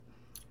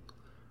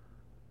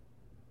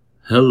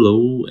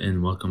Hello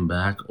and welcome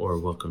back or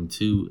welcome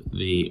to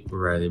the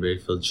Riley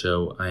Brakefield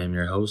Show. I am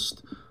your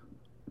host,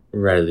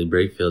 Riley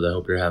Brakefield. I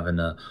hope you're having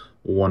a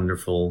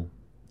wonderful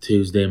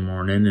Tuesday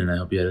morning and I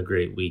hope you had a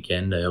great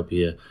weekend. I hope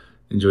you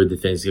enjoyed the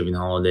Thanksgiving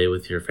holiday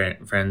with your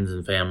friends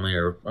and family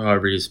or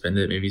however you spend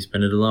it. Maybe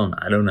spend it alone.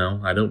 I don't know.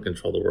 I don't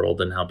control the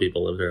world and how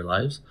people live their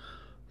lives.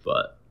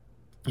 But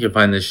you can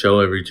find this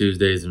show every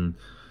Tuesdays and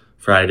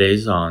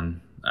Fridays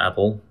on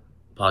Apple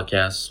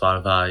Podcasts,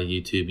 Spotify,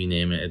 YouTube, you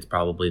name it. It's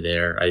probably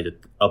there. I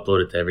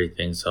upload it to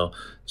everything. So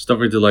just don't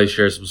forget to like,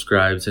 share,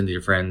 subscribe, send to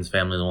your friends,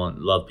 family,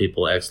 love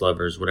people,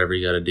 ex-lovers, whatever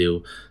you got to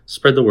do.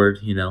 Spread the word.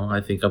 I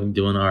think I'm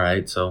doing all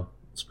right. So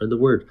spread the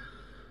word.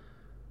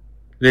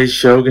 Today's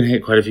show going to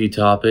hit quite a few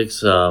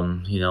topics. A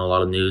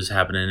lot of news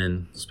happening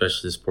in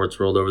especially the sports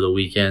world over the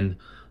weekend.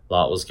 A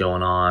lot was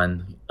going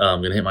on. I'm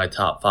going to hit my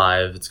top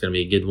 5. It's going to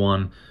be a good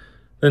one.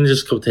 Then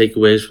just a couple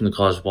takeaways from the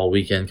college football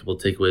weekend, a couple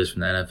takeaways from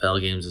the NFL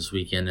games this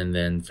weekend, and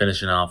then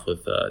finishing off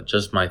with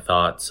just my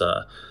thoughts.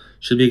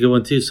 Should be a good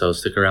one too, so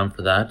stick around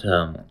for that.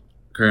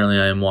 Currently,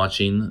 I am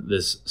watching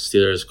this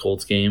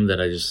Steelers-Colts game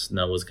that I just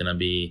know is going to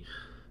be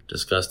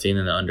disgusting,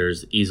 and the under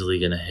is easily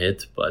going to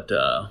hit, but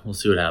we'll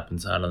see what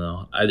happens. I don't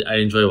know. I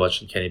enjoy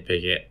watching Kenny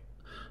Pickett.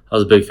 I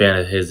was a big fan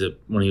of his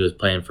when he was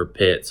playing for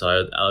Pitt,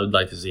 so I would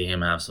like to see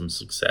him have some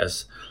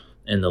success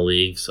in the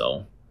league.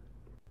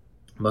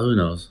 But who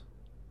knows?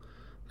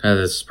 Kind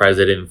of surprised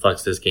they didn't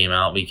flex this game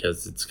out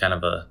because it's kind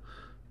of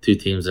two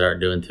teams that aren't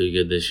doing too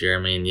good this year.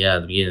 I mean, yeah, at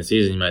the beginning of the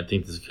season, you might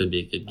think this could be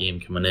a good game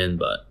coming in,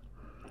 but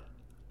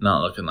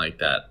not looking like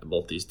that.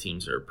 Both these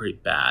teams are pretty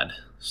bad.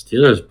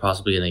 Steelers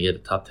possibly going to get a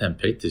top 10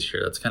 pick this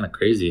year. That's kind of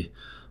crazy.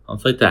 I don't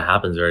think that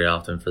happens very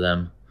often for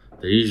them.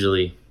 They're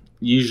usually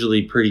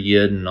pretty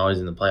good and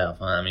always in the playoff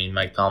hunt. I mean,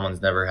 Mike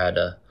Tomlin's never had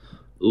a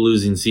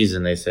losing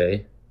season, they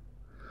say.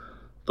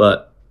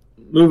 But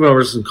moving over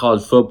to some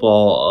college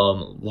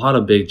football, a lot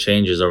of big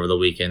changes over the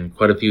weekend.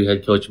 Quite a few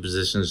head coaching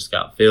positions just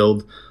got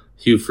filled.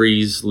 Hugh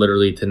Freeze,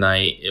 literally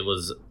tonight, it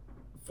was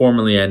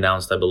formally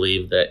announced, I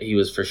believe, that he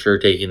was for sure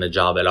taking the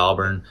job at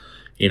Auburn.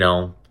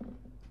 In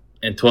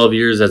 12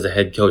 years as a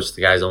head coach,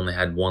 the guy's only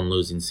had one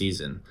losing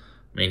season.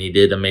 I mean, he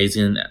did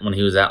amazing when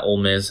he was at Ole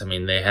Miss. I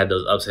mean, they had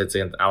those upsets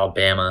against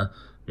Alabama.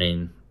 I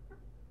mean,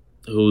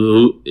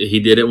 he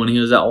did it when he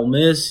was at Ole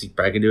Miss. He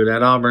probably could do it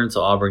at Auburn.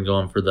 So Auburn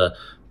going for the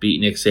beat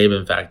Nick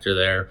Saban factor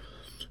there.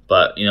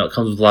 But, it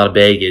comes with a lot of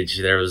baggage.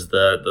 There was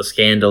the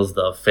scandals,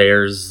 the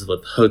affairs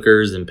with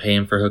hookers and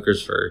paying for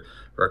hookers for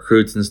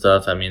recruits and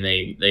stuff. I mean,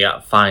 they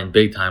got fined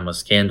big time with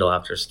scandal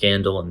after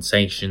scandal and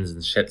sanctions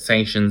and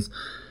sanctions.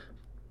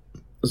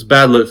 It was a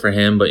bad look for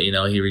him, but,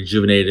 he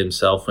rejuvenated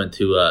himself, went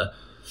to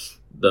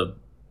the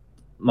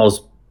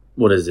most,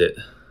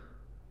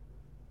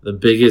 the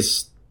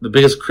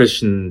biggest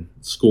Christian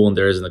school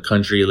there is in the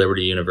country,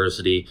 Liberty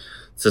University.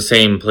 It's the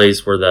same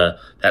place where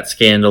that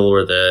scandal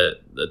where the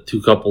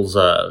two couples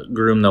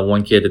groomed the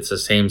one kid. It's the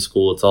same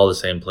school. It's all the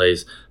same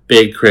place.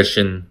 Big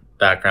Christian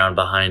background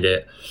behind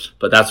it.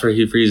 But that's where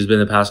Hugh Freeze has been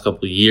the past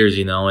couple of years,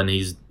 and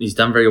he's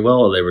done very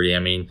well at Liberty. I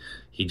mean,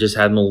 he just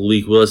had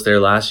Malik Willis there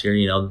last year.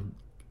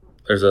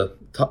 There's a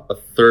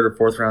third or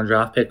fourth round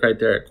draft pick right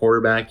there at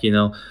quarterback.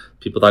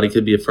 People thought he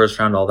could be a first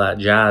round, all that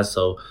jazz.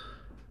 So,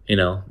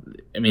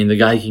 the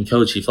guy can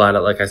coach. He flat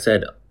out, like I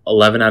said,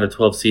 11 out of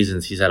 12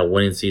 seasons, he's had a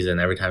winning season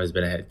every time he's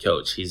been a head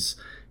coach. He's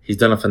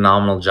done a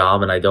phenomenal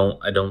job, and I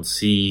don't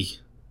see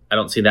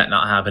that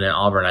not happening at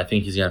Auburn. I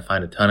think he's going to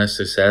find a ton of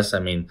success. I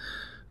mean,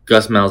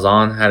 Gus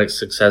Malzahn had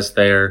success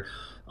there.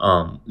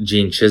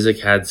 Gene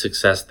Chizik had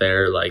success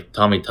there. Like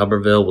Tommy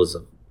Tuberville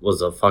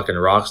was a fucking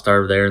rock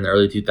star there in the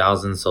early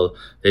 2000s. So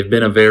they've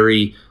been a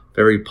very,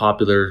 very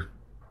popular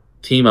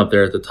team up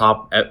there at the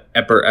top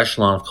upper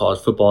echelon of college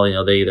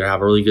football. They either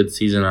have a really good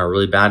season or a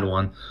really bad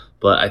one.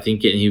 But I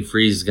think getting Hugh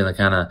Freeze is going to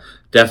kind of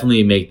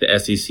definitely make the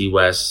SEC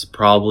West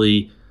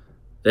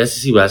the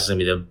SEC West is going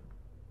to be the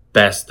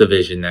best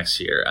division next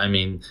year. I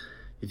mean,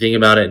 you think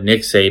about it,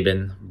 Nick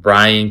Saban,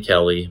 Brian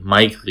Kelly,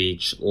 Mike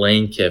Leach,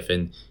 Lane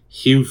Kiffin,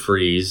 Hugh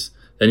Freeze.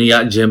 Then you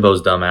got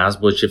Jimbo's dumbass,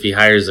 which if he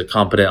hires a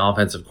competent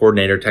offensive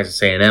coordinator, Texas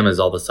A&M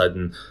is all of a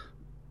sudden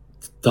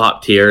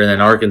top tier. And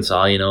then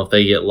Arkansas, if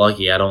they get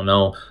lucky, I don't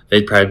know.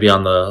 They'd probably be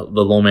on the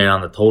low man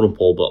on the totem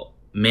pole, but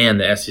man,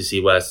 the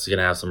SEC West is going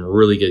to have some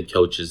really good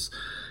coaches.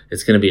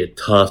 It's going to be a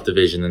tough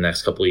division the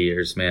next couple of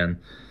years,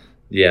 man.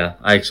 Yeah,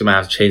 I actually might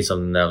have to change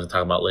something that I was going to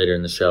talk about later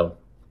in the show.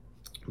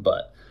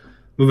 But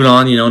moving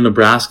on,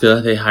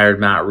 Nebraska, they hired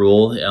Matt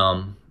Rule.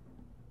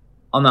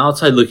 On the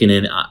outside looking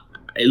in,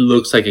 it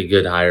looks like a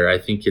good hire. I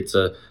think it's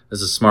a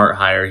smart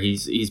hire.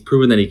 He's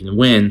proven that he can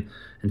win.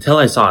 Until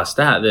I saw a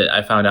stat that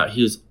I found out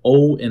he was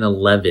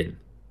 0-11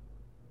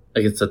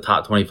 against the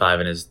top 25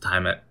 in his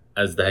time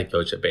as the head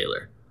coach at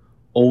Baylor.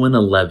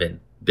 0-11.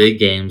 Big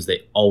games,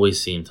 they always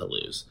seem to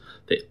lose.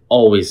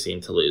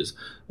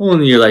 Well,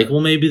 and you're like,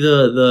 well, maybe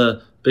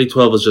the Big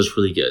 12 was just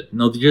really good.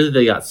 No, the year that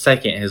they got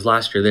second, his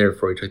last year there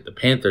before he took the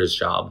Panthers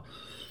job,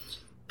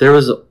 there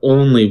was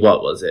only,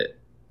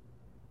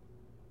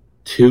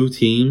 two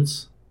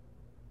teams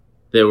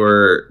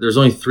there's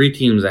only 3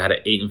 teams that had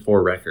an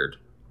 8-4 record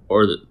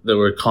or that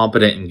were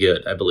competent and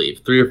good, I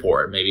believe. 3 or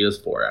 4, maybe it was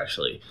 4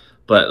 actually.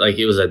 But like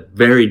it was a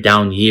very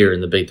down year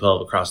in the Big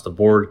 12 across the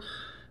board.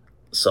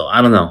 So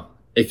I don't know.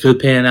 It could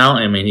pan out.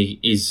 I mean,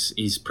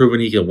 he's proven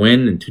he can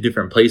win in 2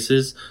 different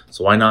places.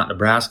 So why not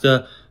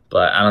Nebraska?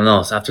 But I don't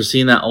know. So after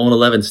seeing that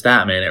 0-11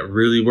 stat, man, it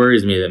really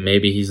worries me that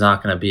maybe he's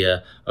not going to be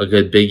a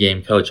good big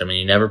game coach. I mean,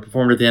 he never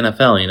performed at the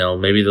NFL. You know,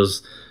 maybe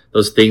those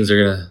things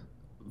are going to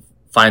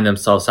find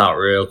themselves out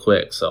real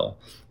quick. So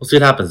we'll see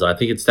what happens, though. I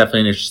think it's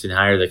definitely an interesting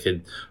hire that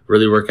could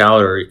really work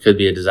out, or it could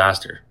be a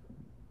disaster.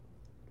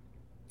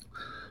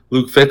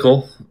 Luke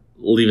Fickell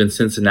leaving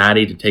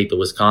Cincinnati to take the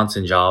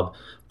Wisconsin job,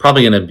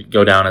 probably going to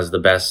go down as the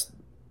best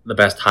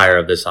hire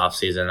of this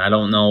offseason. I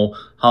don't know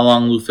how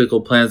long Luke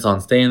Fickell plans on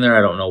staying there.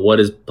 I don't know what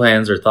his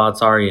plans or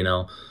thoughts are. You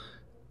know,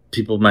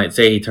 people might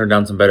say he turned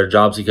down some better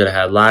jobs he could have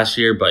had last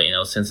year, but you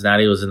know,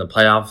 Cincinnati was in the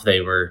playoffs.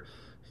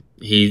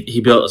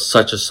 He built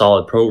such a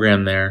solid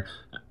program there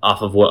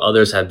off of what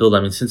others had built.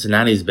 I mean,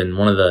 Cincinnati's been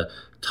one of the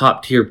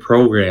top tier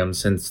programs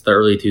since the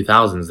early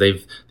 2000s.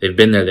 They've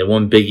been there. They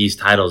won Big East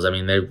titles. I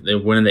mean, they're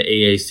winning the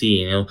AAC.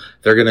 You know,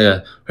 they're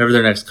gonna, whoever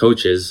their next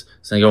coach is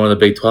going to go into the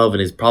Big 12, and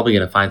he's probably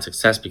going to find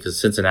success because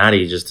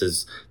Cincinnati just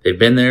is. They've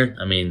been there.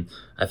 I mean,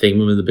 I think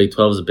moving to the Big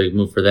 12 is a big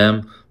move for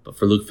them. But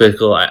for Luke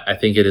Fickell, I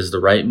think it is the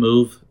right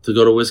move to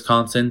go to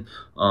Wisconsin.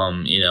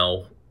 You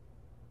know,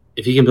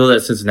 if he can build it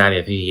at Cincinnati, I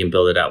think he can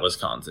build it at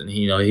Wisconsin.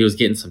 He was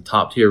getting some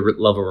top tier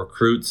level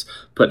recruits,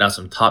 putting out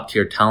some top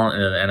tier talent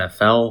in the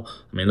NFL.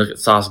 I mean, look at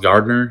Sauce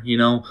Gardner. You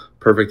know,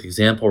 perfect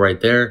example right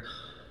there.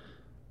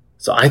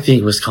 So I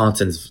think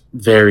Wisconsin's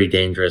very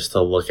dangerous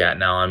to look at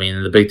now. I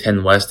mean, the Big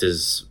Ten West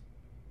is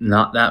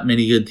not that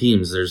many good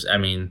teams.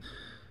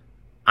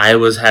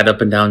 Iowa's had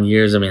up and down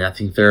years. I mean, I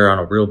think they're on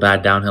a real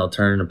bad downhill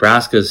turn.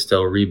 Nebraska's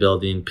still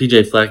rebuilding.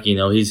 PJ Fleck, you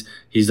know, he's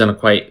done a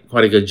quite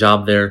a good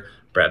job there.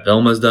 Brett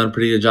Vilma's done a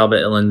pretty good job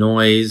at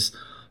Illinois.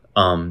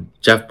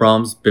 Jeff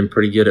Brom's been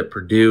pretty good at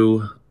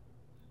Purdue.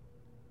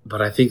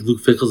 But I think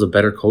Luke Fickell's a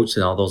better coach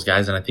than all those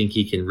guys, and I think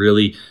he can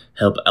really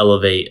help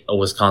elevate a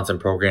Wisconsin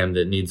program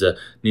that needs a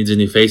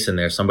new face in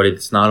there. Somebody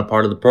that's not a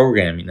part of the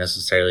program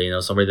necessarily, you know,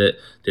 somebody that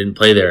didn't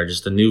play there,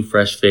 just a new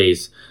fresh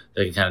face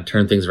that can kind of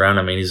turn things around.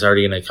 I mean, he's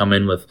already going to come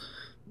in with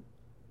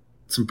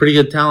some pretty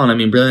good talent. I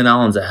mean, Brilliant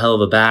Allen's a hell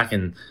of a back,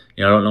 and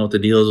you know, I don't know what the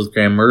deal is with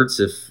Graham Mertz,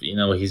 if you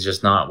know he's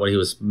just not what he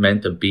was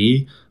meant to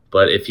be.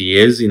 But if he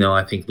is, you know,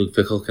 I think Luke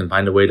Fickell can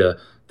find a way to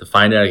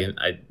find it.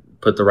 I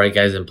put the right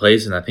guys in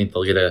place, and I think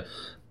they'll get a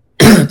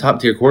top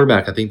tier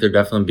quarterback. I think they'll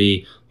definitely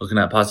be looking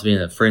at possibly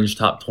in a fringe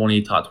top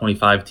 20, top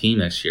 25 team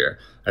next year.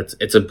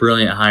 It's a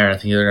brilliant hire. I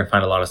think they're going to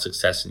find a lot of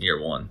success in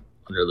year 1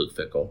 under Luke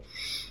Fickell.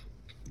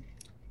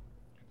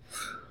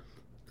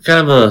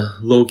 Kind of a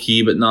low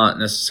key, but not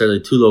necessarily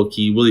too low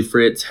key. Willie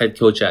Fritz, head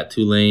coach at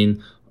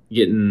Tulane,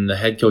 getting the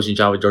head coaching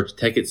job at Georgia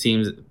Tech. It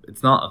seems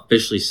it's not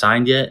officially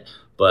signed yet,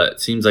 but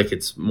it seems like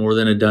it's more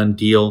than a done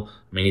deal.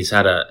 I mean, he's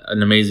had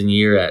an amazing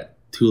year at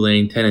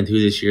Tulane, 10-2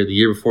 this year. The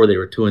year before they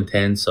were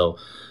 2-10, so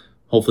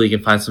hopefully he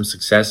can find some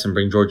success and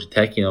bring Georgia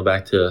Tech, you know,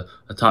 back to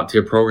a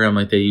top-tier program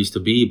like they used to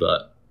be,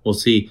 but we'll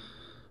see.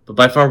 But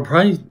by far,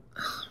 probably,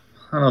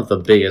 I don't know if the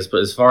biggest,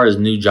 but as far as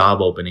new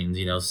job openings,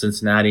 you know,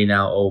 Cincinnati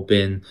now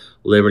open,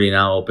 Liberty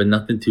now open,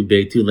 nothing too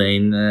big.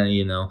 Tulane,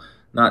 you know,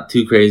 not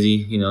too crazy.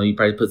 You know, you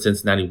probably put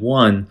Cincinnati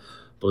 1,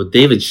 but with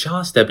David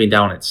Shaw stepping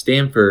down at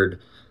Stanford,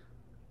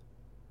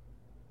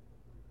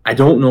 I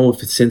don't know if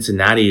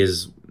Cincinnati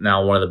is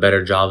now one of the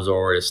better jobs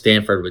or if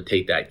Stanford would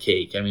take that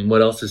cake. I mean,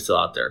 what else is still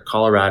out there?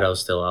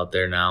 Colorado's still out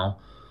there now.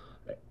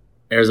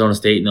 Arizona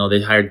State, no,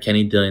 they hired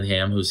Kenny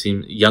Dillingham, who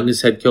seemed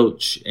youngest head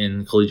coach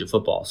in collegiate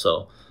football.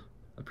 So,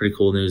 pretty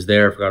cool news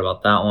there. I forgot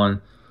about that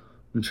one.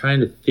 I'm trying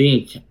to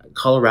think.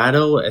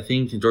 Colorado, I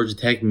think Georgia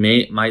Tech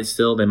might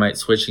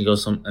switch and go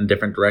a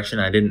different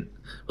direction.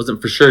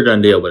 Wasn't for sure a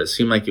done deal, but it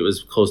seemed like it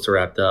was close to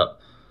wrapped up.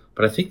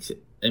 But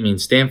I mean,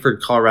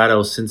 Stanford,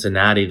 Colorado,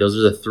 Cincinnati, those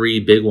are the 3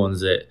 big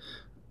ones that,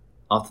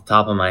 off the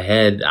top of my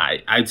head,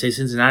 I'd say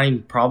Cincinnati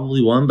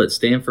probably won, but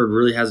Stanford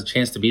really has a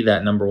chance to be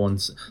that number 1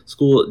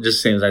 school,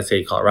 just the same as I'd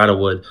say Colorado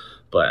would.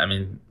 But, I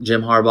mean,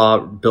 Jim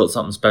Harbaugh built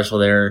something special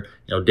there.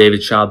 You know,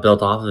 David Shaw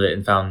built off of it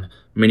and found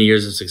many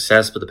years of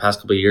success, but the past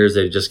couple of years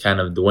they've just kind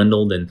of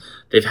dwindled, and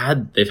they've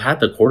had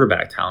the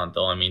quarterback talent,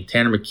 though. I mean,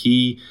 Tanner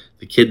McKee,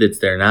 the kid that's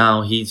there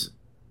now, he's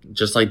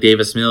just like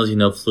Davis Mills, you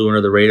know, flew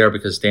under the radar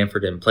because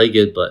Stanford didn't play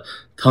good, but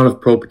ton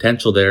of pro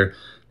potential there.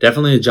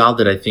 Definitely a job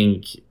that I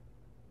think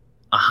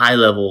a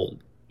high-level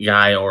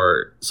guy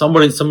or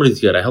somebody's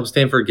good. I hope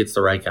Stanford gets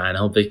the right guy, and I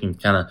hope they can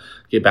kind of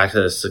get back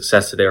to the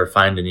success that they were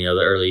finding, you know,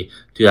 the early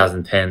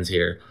 2010s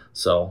here.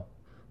 So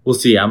we'll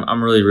see.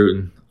 I'm really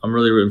rooting. I'm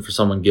really rooting for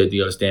someone good to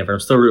go to Stanford. I'm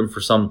still rooting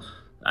for some.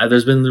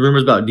 There's been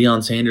rumors about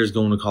Deion Sanders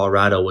going to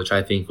Colorado, which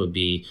I think would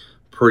be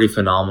pretty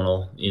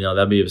phenomenal. You know,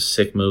 that'd be a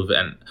sick move.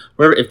 And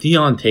if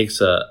Deion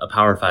takes a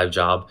Power 5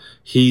 job,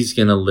 he's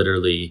gonna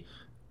literally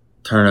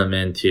turn him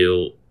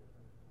into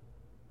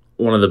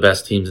one of the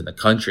best teams in the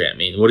country. I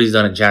mean, what he's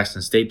done at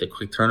Jackson State, the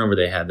quick turnover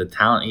they had, the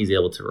talent he's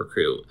able to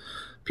recruit.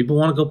 People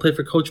want to go play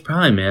for Coach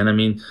Prime, man. I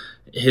mean,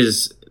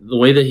 the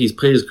way that he's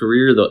played his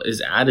career,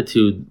 his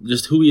attitude,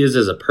 just who he is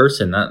as a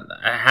person,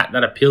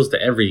 that appeals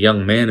to every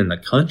young man in the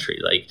country.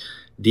 Like,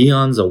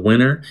 Deion's a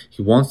winner.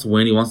 He wants to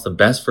win. He wants the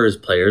best for his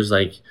players.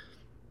 Like,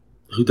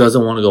 who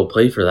doesn't want to go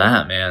play for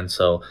that, man?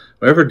 So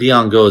wherever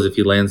Deion goes, if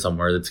he lands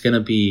somewhere, it's going to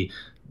be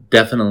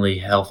definitely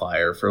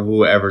hellfire for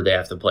whoever they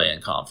have to play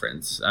in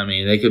conference. I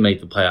mean, they could make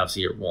the playoffs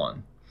year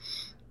one.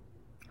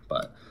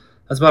 But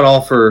that's about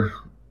all for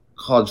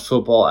college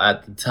football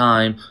at the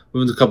time.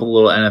 Moving to a couple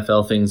little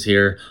NFL things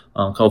here.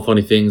 A couple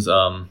funny things.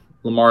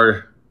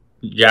 Lamar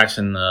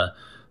Jackson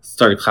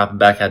started clapping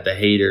back at the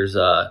haters.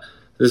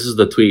 This is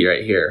the tweet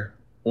right here.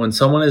 When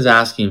someone is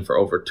asking for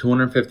over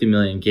 $250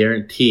 million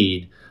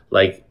guaranteed,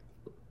 like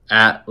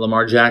at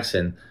Lamar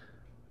Jackson,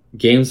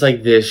 games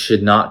like this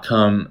should not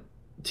come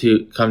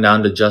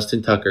down to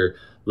Justin Tucker.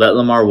 Let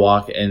Lamar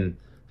walk and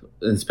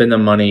spend the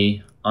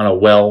money on a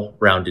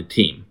well-rounded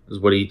team. Is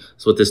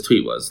what this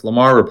tweet was.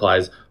 Lamar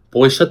replies,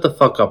 "Boys, shut the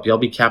fuck up. Y'all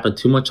be capping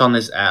too much on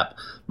this app.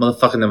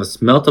 Motherfucker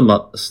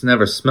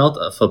never smelt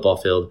a football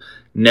field.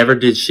 Never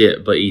did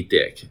shit but eat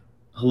dick."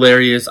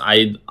 Hilarious.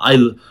 I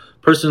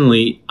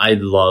personally, I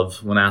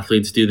love when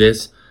athletes do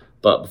this.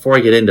 But before I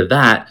get into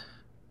that,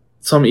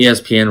 some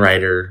ESPN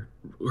writer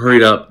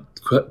hurried up,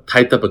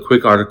 typed up a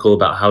quick article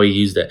about how he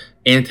used an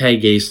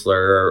anti-gay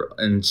slur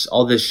and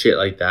all this shit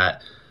like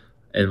that,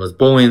 and was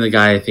bullying the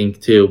guy, I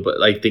think, too. But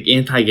like, the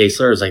anti-gay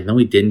slur is like, no,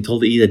 he didn't.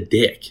 Told to eat a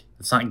dick.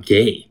 It's not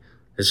gay.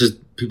 It's just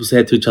people say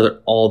it to each other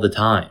all the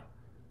time.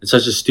 It's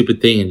such a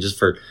stupid thing, and just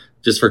for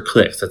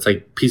clicks. That's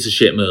like piece of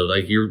shit move.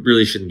 Like, you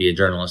really shouldn't be a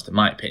journalist, in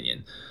my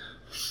opinion.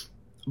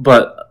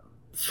 But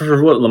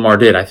for what Lamar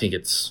did, I think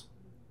it's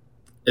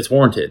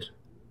warranted.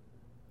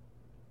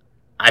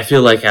 I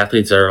feel like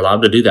athletes are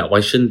allowed to do that. Why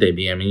shouldn't they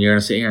be? I mean, you're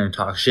gonna sit here and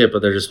talk shit,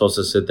 but they're just supposed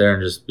to sit there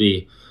and just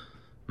be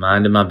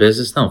minding my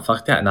business. No,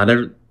 fuck that.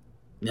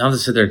 You don't have to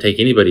sit there and take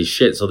anybody's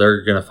shit, so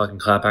they're going to fucking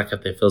clap back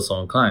if they feel so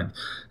inclined.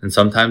 And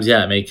sometimes,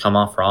 yeah, it may come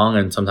off wrong,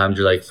 and sometimes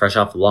you're like fresh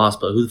off the loss,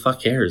 but who the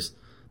fuck cares?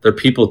 They're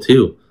people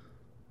too.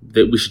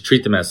 We should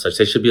treat them as such.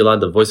 They should be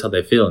allowed to voice how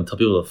they feel and tell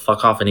people to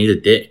fuck off and eat a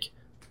dick.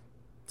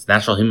 It's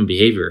natural human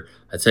behavior.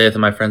 I'd say it to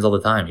my friends all the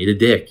time. Eat a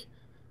dick.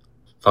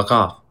 Fuck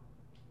off.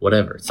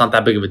 Whatever. It's not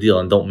that big of a deal,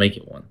 and don't make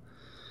it one.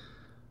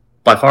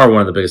 By far, one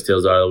of the biggest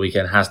deals of the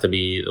weekend has to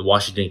be the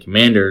Washington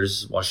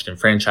Commanders, Washington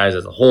franchise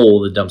as a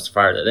whole, the dumpster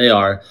fire that they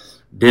are,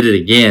 did it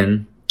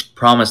again,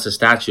 promised a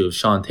statue of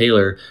Sean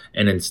Taylor,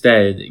 and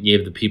instead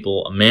gave the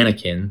people a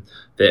mannequin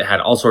that had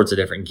all sorts of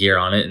different gear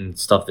on it and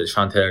stuff that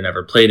Sean Taylor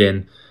never played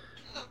in.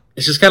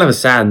 It's just kind of a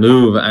sad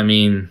move. I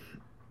mean,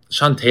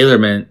 Sean Taylor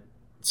meant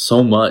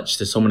so much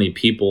to so many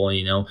people.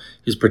 You know,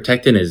 he was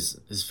protecting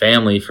his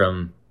family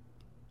from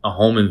a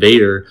home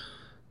invader,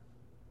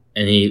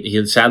 and he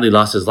had sadly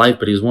lost his life,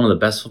 but he was one of the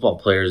best football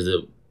players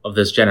of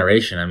this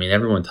generation. I mean,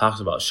 everyone talks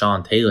about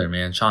Sean Taylor,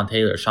 man. Sean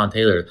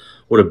Taylor.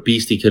 What a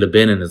beast he could have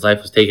been, and his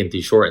life was taken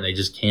too short, and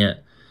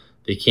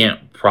they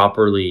can't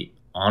properly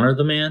honor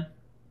the man.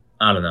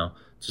 I don't know.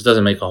 It just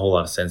doesn't make a whole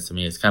lot of sense to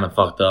me. It's kind of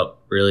fucked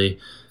up, really.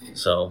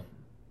 So,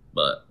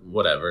 but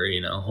whatever,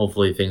 you know.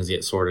 Hopefully things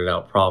get sorted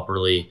out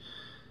properly.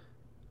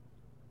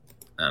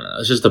 I don't know.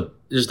 It's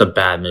just a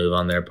bad move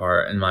on their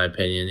part, in my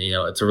opinion. You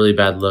know, it's a really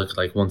bad look.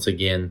 Like, once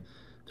again,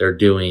 they're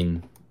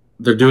doing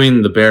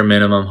the bare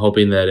minimum,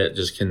 hoping that it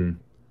just can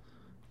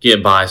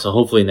get by. So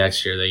hopefully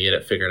next year they get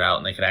it figured out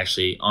and they can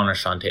actually honor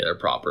Sean Taylor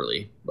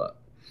properly. But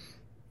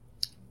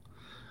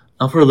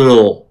now for a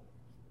little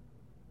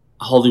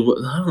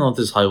Hollywood. I don't know if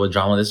this is Hollywood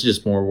drama. This is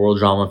just more world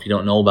drama if you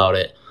don't know about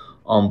it.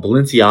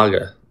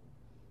 Balenciaga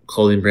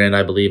clothing brand,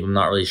 I believe. I'm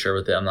not really sure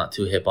with it. I'm not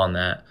too hip on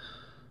that.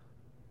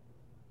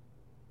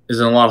 Is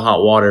in a lot of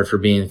hot water for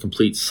being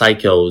complete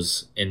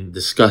psychos and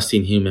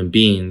disgusting human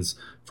beings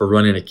for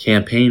running a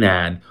campaign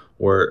ad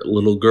where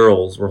little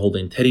girls were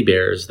holding teddy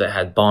bears that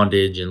had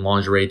bondage and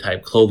lingerie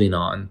type clothing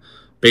on.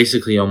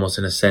 Basically, almost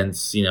in a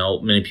sense, you know,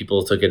 many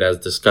people took it as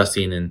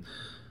disgusting and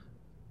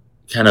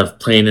kind of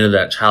playing into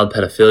that child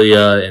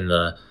pedophilia and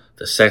the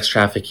sex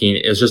trafficking.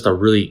 It was just a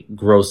really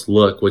gross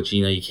look, which,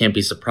 you know, you can't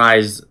be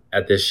surprised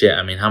at this shit.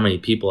 I mean, how many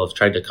people have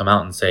tried to come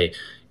out and say,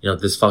 you know,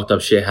 this fucked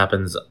up shit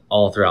happens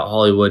all throughout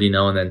Hollywood, you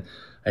know, and then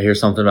I hear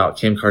something about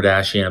Kim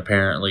Kardashian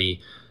apparently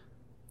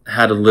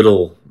had a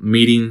little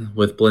meeting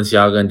with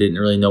Balenciaga and didn't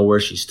really know where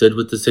she stood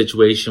with the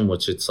situation,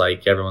 which it's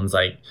like everyone's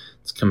like,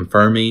 it's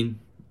confirming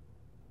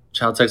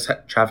child sex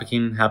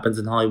trafficking happens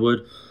in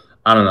Hollywood.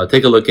 I don't know.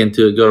 Take a look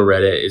into it. Go to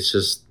Reddit.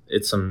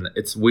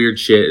 It's weird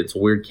shit. It's a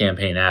weird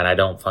campaign ad. I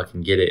don't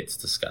fucking get it. It's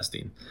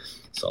disgusting.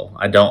 So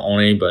I don't own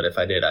any, but if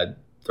I did, I'd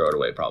throw it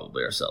away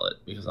probably or sell it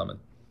because I'm a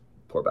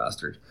poor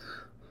bastard.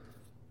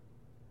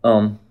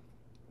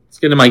 Let's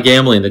get into my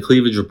gambling, the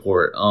cleavage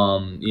report.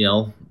 You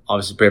know,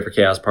 obviously Pray for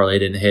Chaos parlay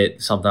didn't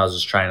hit. Something I was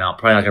just trying out.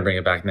 Probably not gonna bring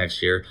it back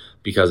next year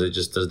because it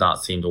just does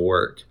not seem to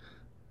work.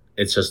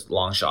 It's just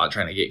long shot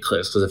trying to get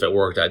clicks because if it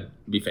worked, I'd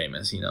be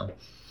famous, you know.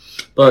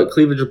 But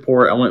cleavage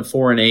report, I went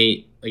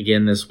 4-8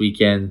 again this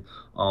weekend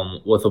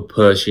with a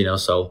push, you know.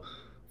 So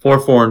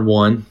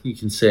 4-4-1, you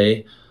can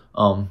say.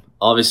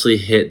 obviously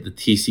hit the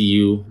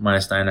TCU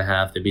minus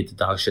 9.5. They beat the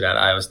dog shit out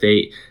of Iowa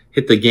State.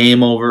 Hit the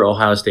game over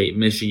Ohio State,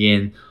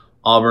 Michigan,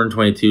 Auburn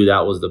 22.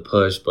 That was the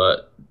push,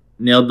 but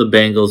nailed the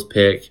Bengals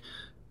pick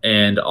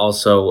and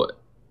also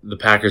the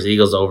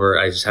Packers-Eagles over.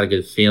 I just had a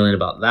good feeling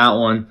about that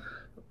one.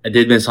 I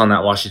did miss on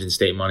that Washington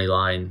State money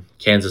line,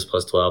 Kansas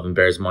plus 12, and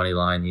Bears money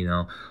line,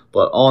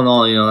 But all in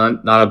all,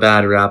 not a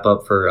bad wrap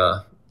up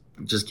for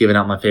just giving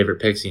out my favorite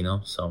picks,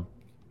 So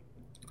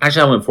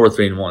actually, I went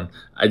 4-3-1.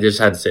 I just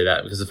had to say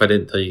that because if I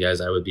didn't tell you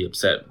guys, I would be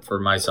upset for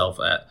myself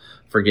at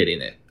forgetting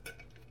it.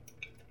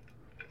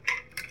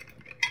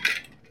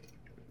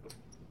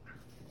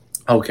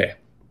 Okay,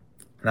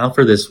 now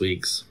for this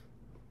week's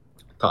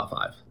top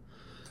 5.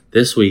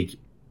 This week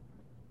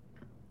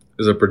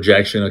is a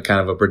projection, a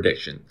kind of a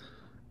prediction.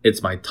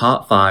 It's my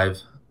top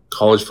 5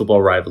 college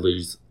football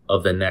rivalries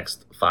of the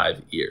next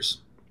 5 years.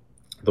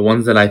 The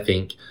ones that I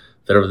think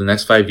that over the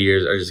next 5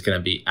 years are just going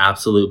to be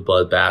absolute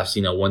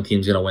bloodbaths. One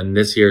team's going to win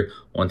this year,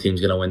 one team's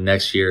going to win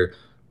next year,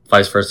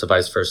 vice versa.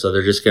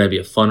 They're just going to be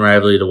a fun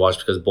rivalry to watch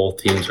because both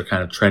teams are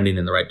kind of trending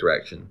in the right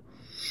direction.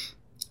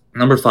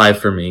 Number 5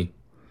 for me,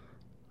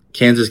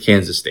 Kansas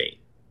State.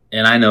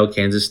 And I know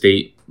Kansas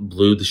State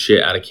blew the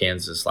shit out of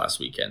Kansas last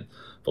weekend.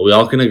 But we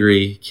all can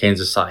agree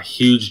Kansas saw a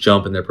huge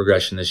jump in their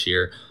progression this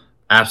year.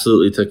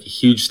 Absolutely took a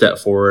huge step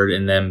forward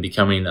in them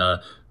becoming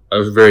a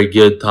very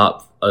good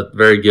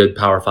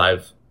Power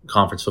 5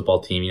 conference football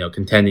team,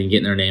 contending,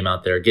 getting their name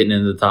out there, getting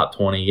into the top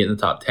 20, getting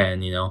the top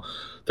 10,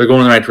 They're going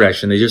in the right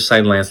direction. They just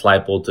signed Lance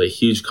Leipold to a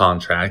huge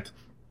contract,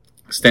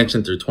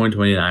 extension through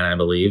 2029, I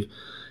believe.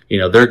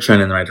 They're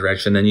trending in the right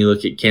direction. Then you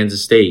look at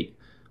Kansas State,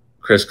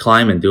 Chris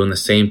Kleiman doing the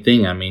same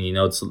thing. I mean,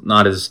 it's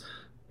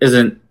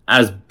isn't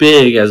as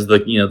big as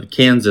the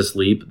Kansas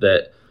leap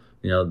that,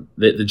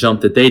 the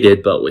jump that they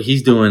did, but what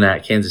he's doing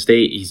at Kansas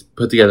State, he's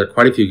put together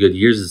quite a few good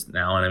years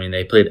now. And I mean,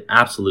 they played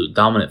absolute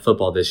dominant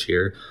football this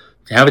year.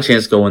 To have a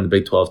chance to go win the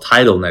Big 12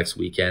 title next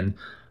weekend,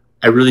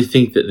 I really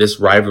think that this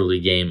rivalry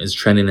game is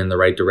trending in the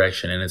right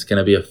direction, and it's going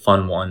to be a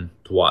fun one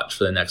to watch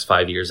for the next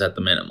 5 years at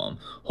the minimum.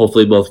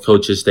 Hopefully both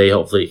coaches stay.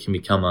 Hopefully it can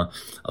become a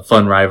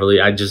fun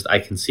rivalry. I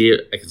can see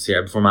it. I can see it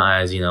right before my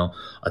eyes,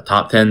 a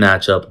top 10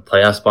 matchup, a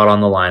playoff spot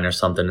on the line or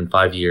something in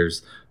 5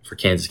 years for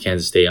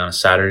Kansas State on a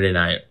Saturday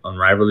night on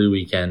rivalry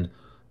weekend.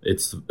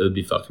 It would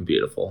be fucking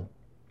beautiful.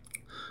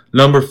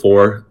 Number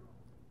 4,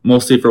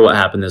 mostly for what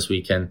happened this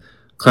weekend,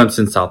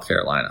 Clemson, South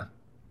Carolina.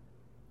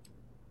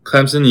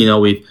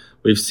 Clemson,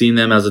 we've seen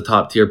them as a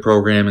top-tier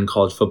program in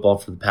college football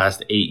for the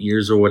past 8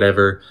 years or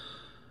whatever.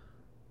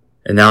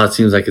 And now it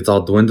seems like it's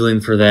all dwindling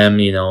for them.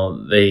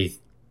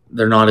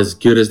 They're not as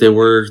good as they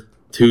were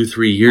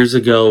 2-3 years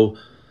ago.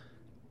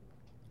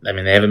 I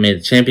mean, they haven't made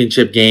the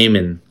championship game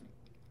in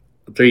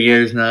 3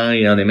 years now.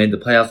 They made the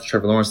playoffs with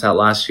Trevor Lawrence out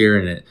last year,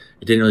 and it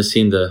didn't really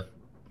seem to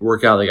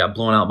work out. They got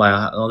blown out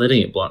they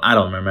didn't get blown. I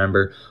don't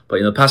remember.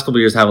 But, the past couple of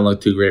years haven't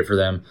looked too great for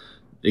them.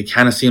 They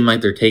kind of seem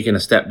like they're taking a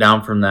step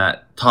down from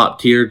that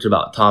top tier to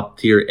about top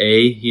tier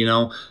A,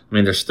 I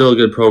mean, they're still a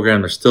good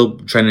program. They're still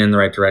trending in the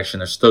right direction.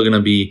 They're still going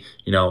to be,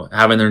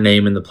 having their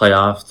name in the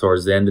playoffs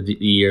towards the end of the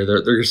year.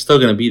 They're still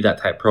going to be that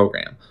type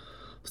program.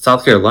 But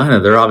South Carolina,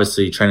 they're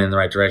obviously trending in the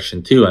right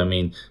direction too. I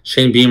mean,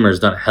 Shane Beamer's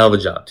done a hell of a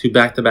job. 2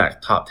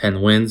 back-to-back top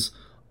 10 wins.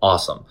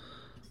 Awesome.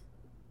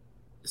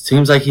 It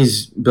seems like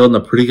he's building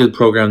a pretty good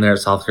program there at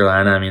South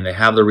Carolina. I mean, they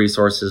have the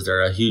resources.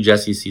 They're a huge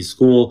SEC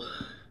school.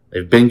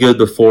 They've been good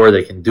before.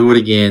 They can do it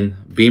again.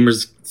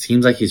 Beamer's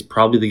seems like he's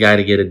probably the guy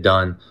to get it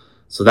done.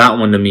 So that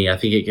one, to me, I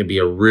think it can be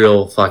a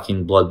real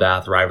fucking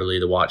bloodbath rivalry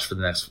to watch for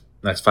the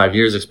next 5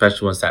 years,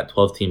 especially once that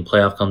 12-team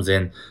playoff comes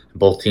in. And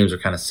both teams are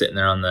kind of sitting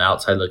there on the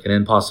outside looking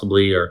in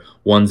possibly, or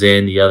one's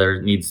in, the other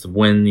needs to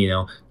win,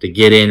 to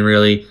get in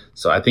really.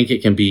 So I think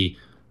it can be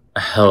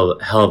a hell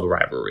of a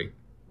rivalry.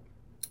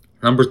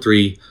 Number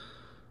 3,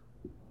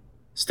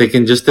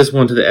 sticking just this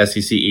one to the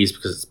SEC East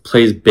because it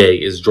plays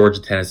big, is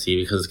Georgia,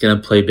 Tennessee, because it's going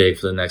to play big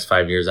for the next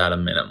 5 years at a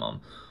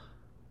minimum.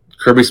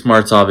 Kirby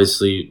Smart's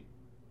obviously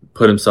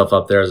put himself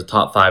up there as a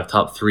top 5,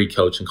 top 3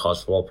 coach in college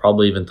football,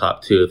 probably even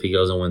top 2 if he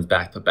goes and wins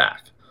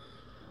back-to-back.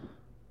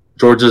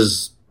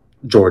 Georgia's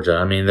Georgia.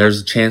 I mean, there's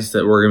a chance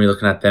that we're going to be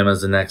looking at them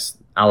as the next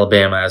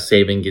Alabama as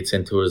Saban gets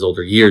into his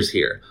older years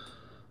here.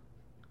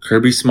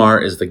 Kirby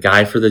Smart is the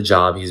guy for the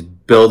job. He's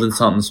building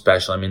something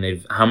special. I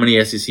mean, how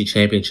many SEC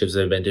championships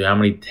they've been to? How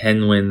many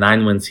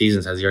 9-win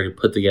seasons has he already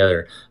put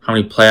together? How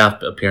many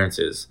playoff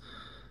appearances?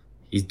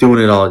 He's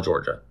doing it all at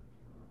Georgia.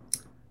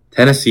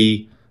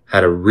 Tennessee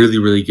had a really,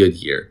 really good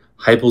year.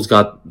 Heupel's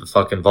got the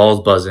fucking Vols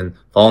buzzing.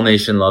 Vol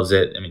Nation loves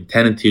it. I mean,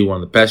 10-2, one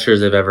of the best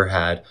years they've ever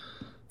had.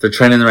 They're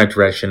trending in the right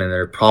direction, and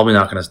they're probably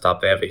not going to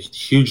stop. They have a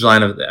huge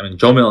line of,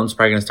 Joe Milton's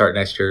probably going to start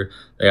next year.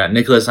 They got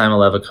Nicholas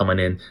Imaleva coming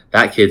in.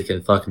 That kid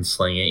can fucking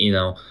sling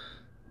it,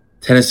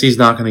 Tennessee's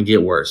not going to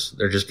get worse.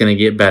 They're just going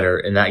to get better,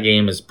 and that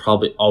game is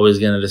probably always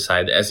going to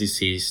decide the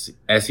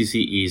SEC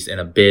East in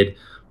a bid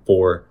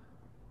for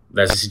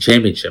the SEC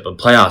championship, a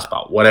playoff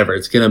spot, whatever.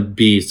 It's going to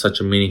be such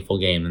a meaningful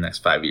game in the next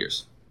 5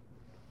 years.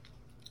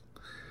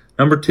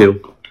 Number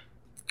 2,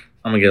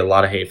 I'm going to get a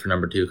lot of hate for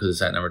number 2 because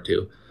it's at number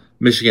 2,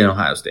 Michigan,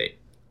 Ohio State.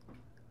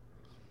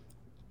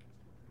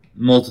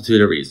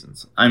 multitude of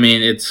reasons. I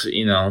mean, it's,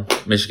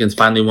 Michigan's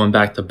finally won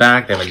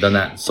back-to-back. They haven't done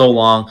that in so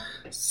long.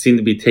 Seem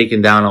to be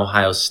taking down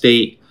Ohio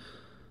State.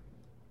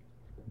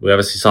 We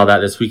obviously saw that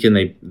this weekend.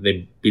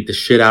 They beat the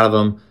shit out of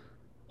them.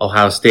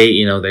 Ohio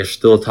State, they're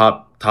still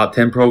a top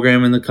 10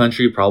 program in the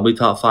country, probably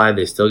top 5.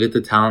 They still get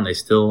the talent. They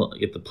still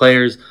get the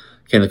players.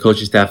 Can the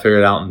coaching staff figure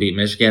it out and beat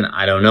Michigan?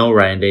 I don't know.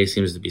 Ryan Day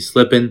seems to be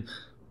slipping.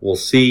 We'll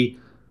see.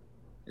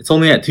 It's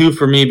only at 2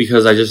 for me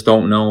because I just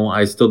don't know.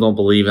 I still don't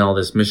believe in all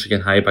this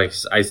Michigan hype.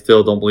 I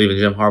still don't believe in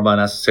Jim Harbaugh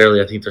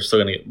necessarily. I think they're still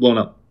going to get blown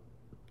up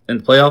in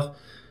the playoff.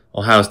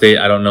 Ohio State,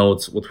 I don't know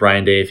what's with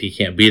Ryan Day if he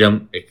can't beat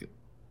them.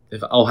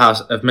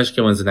 If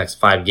Michigan wins the next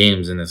 5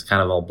 games and it's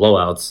kind of all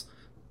blowouts,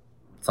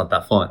 it's not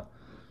that fun.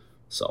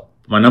 So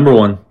my number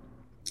one,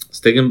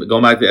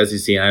 going back to the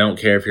SEC, and I don't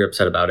care if you're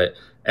upset about it.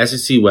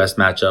 SEC West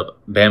matchup,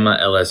 Bama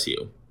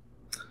LSU.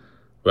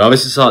 We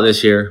obviously saw it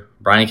this year.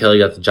 Brian Kelly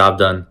got the job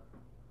done.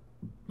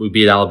 We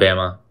beat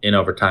Alabama in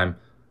overtime.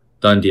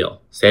 Done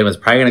deal. Saban's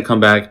probably going to come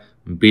back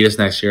and beat us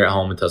next year at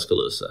home in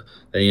Tuscaloosa.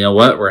 Then you know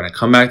what? We're going to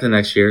come back the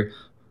next year.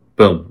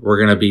 Boom. We're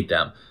going to beat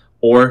them.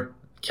 Or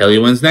Kelly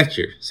wins next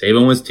year.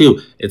 Saban wins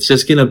too. It's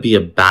just going to be a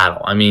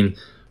battle. I mean,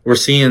 we're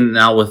seeing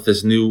now with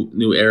this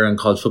new era in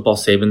college football,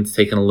 Saban's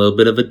taking a little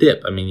bit of a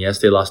dip. I mean, yes,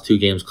 they lost 2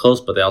 games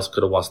close, but they also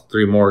could have lost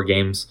 3 more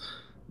games.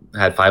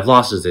 Had 5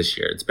 losses this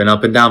year. It's been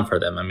up and down for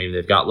them. I mean,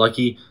 they've got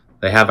lucky.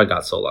 They haven't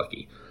got so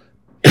lucky.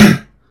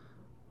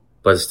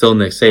 But it's still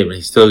Nick Saban.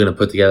 He's still going to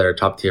put together a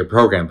top-tier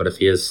program. But if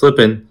he is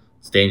slipping,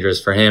 it's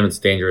dangerous for him. It's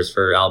dangerous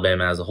for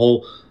Alabama as a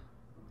whole.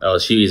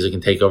 LSU easily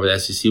can take over the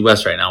SEC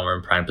West right now. We're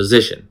in prime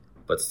position.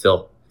 But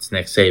still, it's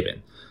Nick Saban.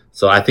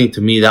 So I think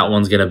to me that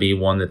one's going to be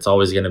one that's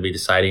always going to be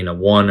deciding a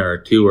 1 or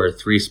a 2 or a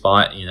 3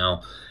 spot,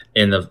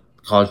 in the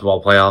college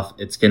football playoff.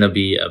 It's going to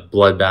be a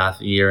bloodbath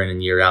year in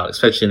and year out,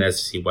 especially in the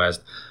SEC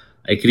West.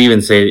 I could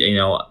even say,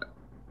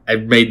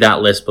 I've made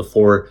that list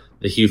before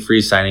the Hugh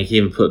Freeze signing. He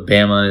even put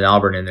Bama and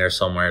Auburn in there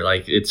somewhere.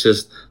 Like, it's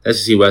just, the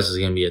SEC West is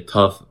going to be a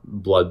tough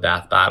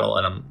bloodbath battle,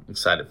 and I'm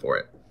excited for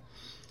it.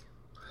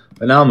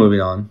 But now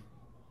moving on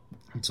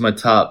to my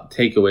top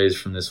takeaways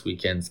from this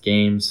weekend's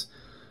games.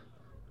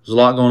 There's a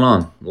lot going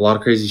on, a lot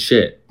of crazy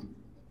shit.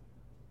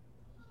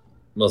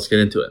 Let's get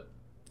into it.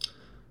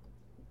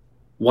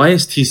 Why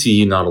is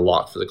TCU not a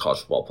lock for the college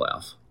football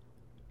playoff?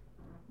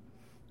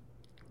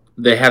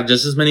 They have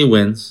just as many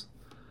wins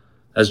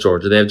as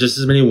Georgia. They have just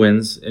as many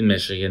wins in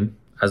Michigan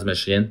as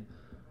Michigan.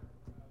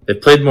 They've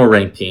played more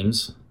ranked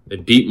teams. They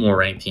beat more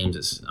ranked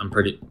teams.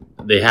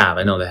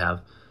 I know they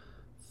have.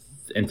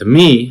 And to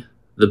me,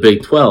 the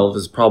Big 12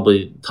 is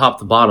probably top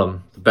to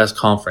bottom the best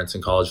conference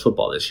in college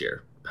football this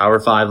year. Power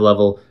 5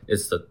 level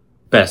is the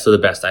best of the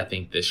best, I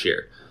think, this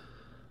year.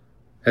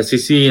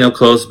 SEC,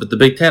 close, but the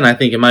Big 10, I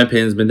think, in my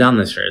opinion, has been down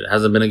this year. It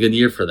hasn't been a good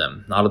year for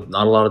them. Not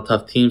a lot of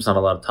tough teams, not a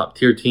lot of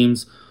top-tier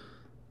teams.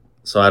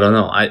 So I don't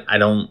know. I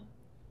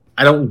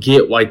don't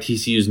get why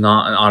TCU is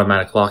not an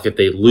automatic lock if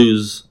they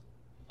lose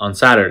on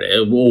Saturday.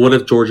 Well, what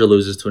if Georgia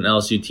loses to an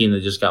LSU team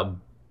that just got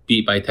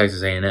beat by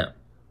Texas A&M?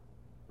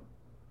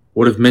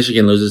 What if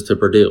Michigan loses to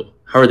Purdue?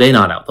 How are they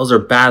not out? Those are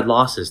bad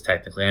losses,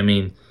 technically. I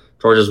mean,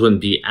 Georgia's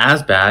wouldn't be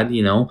as bad,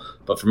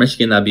 but for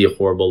Michigan, that'd be a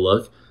horrible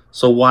look.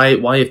 So why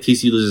if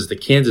TCU loses to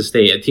Kansas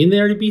State, a team they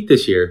already beat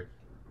this year?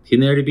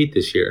 There's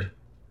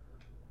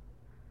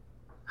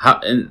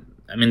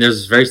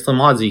very slim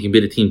odds that you can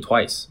beat a team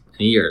twice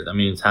in a year. I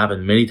mean, it's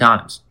happened many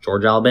times.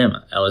 Georgia,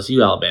 Alabama,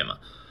 LSU, Alabama.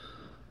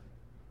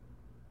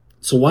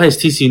 So why is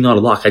TCU not a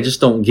lock? I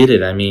just don't get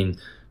it. I mean,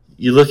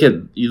 you look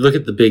at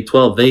the Big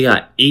 12. They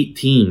got 8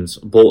 teams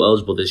bowl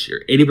eligible this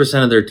year.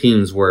 80% of their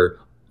teams were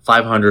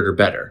 500 or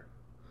better.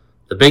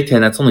 The Big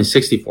 10, that's only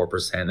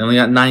 64%. They only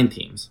got 9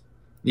 teams.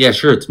 Yeah,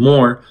 sure, it's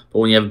more, but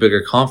when you have a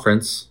bigger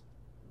conference,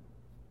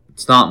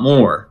 it's not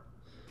more.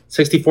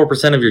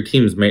 64% of your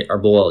teams are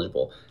bowl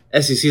eligible.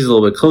 SEC is a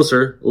little bit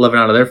closer, 11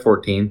 out of their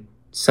 14,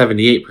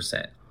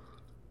 78%.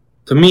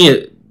 To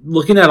me,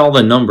 looking at all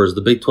the numbers,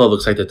 the Big 12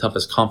 looks like the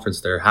toughest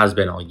conference there has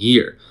been all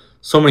year.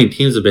 So many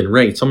teams have been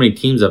ranked. So many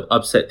teams have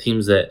upset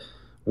teams that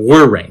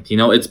were ranked.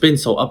 It's been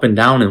so up and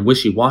down and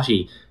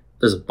wishy-washy.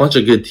 There's a bunch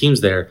of good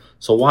teams there.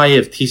 So why,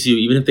 if TCU,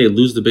 even if they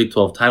lose the Big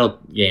 12 title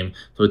game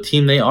to a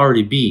team they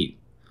already beat,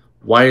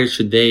 why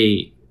should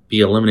they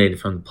be eliminated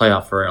from the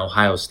playoff for an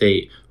Ohio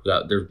State who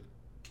got their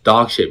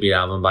dog shit beat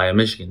out of them by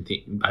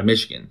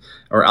Michigan,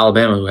 or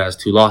Alabama who has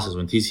 2 losses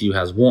when TCU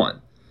has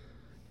 1?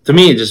 To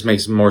me, it just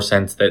makes more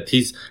sense that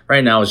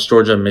right now it's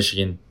Georgia,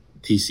 Michigan,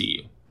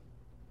 TCU.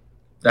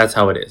 That's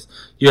how it is.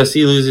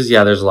 USC loses,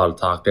 yeah, there's a lot of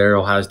talk there.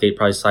 Ohio State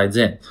probably slides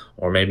in,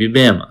 or maybe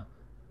Bama.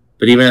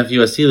 But even if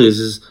USC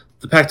loses,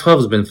 the Pac-12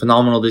 has been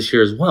phenomenal this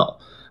year as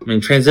well. I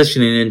mean,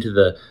 transitioning into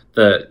the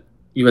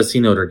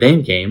USC Notre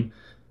Dame game,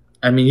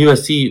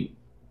 USC,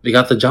 they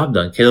got the job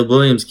done. Caleb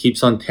Williams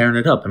keeps on tearing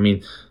it up.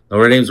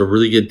 Notre Dame's a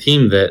really good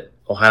team that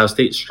Ohio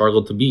State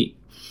struggled to beat,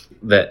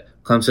 that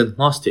Clemson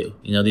lost to.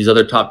 These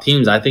other top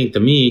teams, I think, to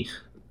me,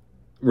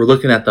 we're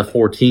looking at the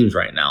 4 teams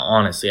right now,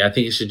 honestly. I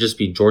think it should just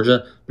be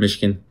Georgia,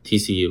 Michigan,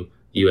 TCU,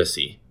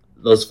 USC.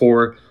 Those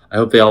 4, I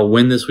hope they all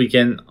win this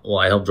weekend. Well,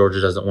 I hope Georgia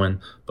doesn't win,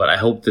 but I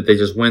hope that they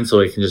just win so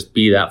it can just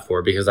be that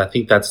four, because I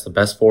think that's the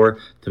best four.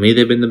 To me,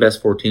 they've been the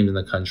best four teams in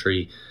the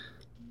country,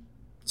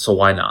 so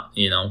why not,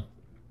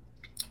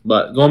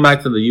 But going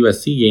back to the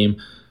USC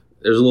game,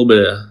 there's a little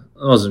bit of,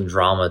 it wasn't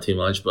drama too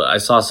much, but I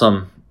saw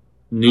some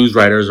news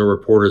writers or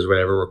reporters or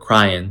whatever were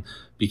crying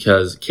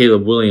because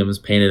Caleb Williams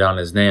painted on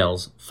his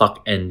nails,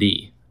 "Fuck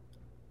ND."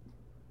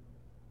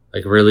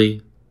 Like,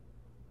 really?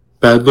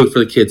 Bad look for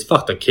the kids.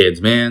 Fuck the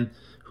kids, man.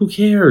 Who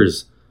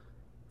cares?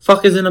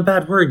 Fuck isn't a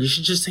bad word. You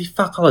should just say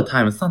fuck all the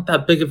time. It's not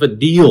that big of a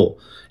deal.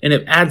 And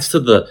it adds to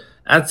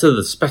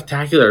the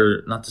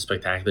spectacular, not the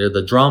spectacular,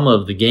 the drama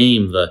of the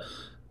game,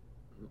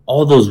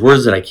 all those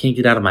words that I can't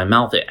get out of my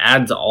mouth. It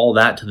adds all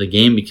that to the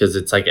game because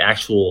it's like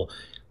actual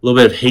little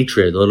bit of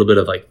hatred, a little bit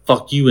of like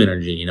fuck you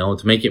energy,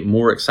 to make it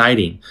more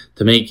exciting,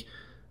 to make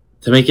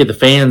it the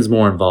fans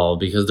more involved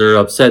because they're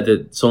upset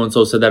that so and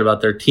so said that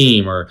about their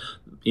team, or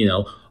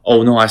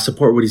oh no, I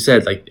support what he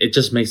said. Like, it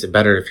just makes it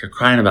better. If you're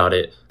crying about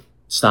it,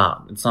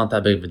 stop. It's not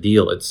that big of a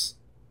deal. It's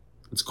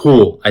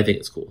cool. I think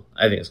it's cool.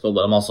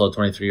 But I'm also a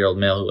 23-year-old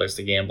male who likes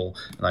to gamble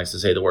and likes to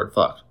say the word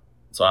fuck.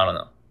 So I don't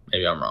know.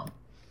 Maybe I'm wrong.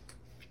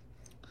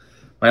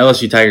 My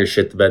LSU Tigers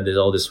shit the bed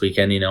all this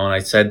weekend, and I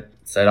said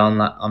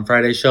on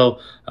Friday's show,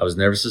 I was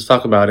nervous as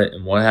fuck about it,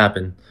 and what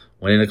happened?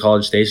 Went into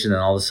College Station, and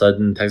all of a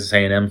sudden, Texas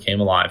A&M came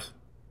alive,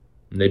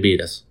 and they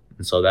beat us,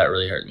 and so that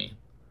really hurt me.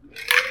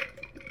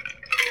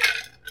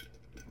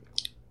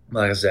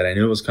 Like I said, I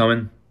knew it was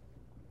coming,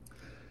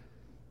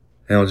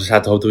 and we'll just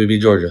have to hope that we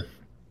beat Georgia.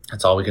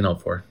 That's all we can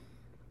hope for.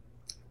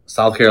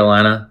 South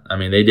Carolina,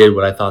 they did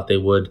what I thought they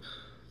would.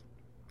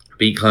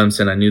 Beat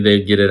Clemson. I knew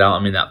they'd get it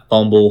out. That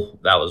fumble,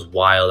 that was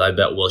wild. I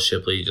bet Will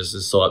Shipley just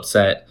is so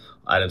upset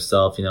at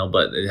himself,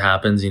 but it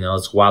happens.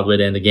 It's a wild way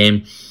to end the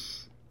game.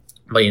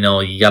 But,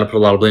 you got to put a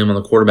lot of blame on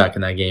the quarterback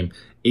in that game.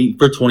 8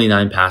 for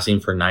 29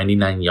 passing for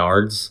 99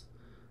 yards.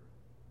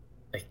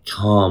 Like,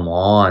 come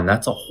on.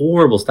 That's a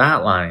horrible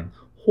stat line.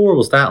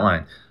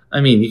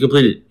 You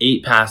completed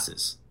 8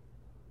 passes.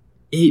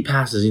 8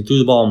 passes. You threw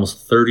the ball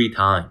almost 30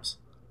 times.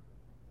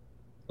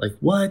 Like,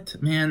 what?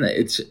 Man,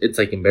 it's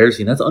like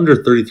embarrassing. That's under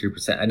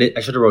 33%. I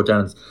should have wrote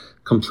down his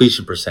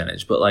completion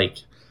percentage. But, like,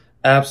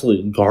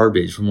 absolute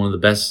garbage from one of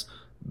the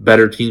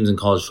better teams in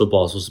college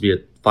football. It's supposed to be a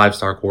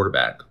 5-star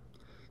quarterback.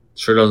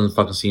 Sure doesn't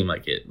fucking seem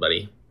like it,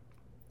 buddy.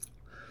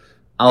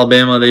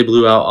 Alabama, they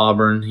blew out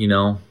Auburn,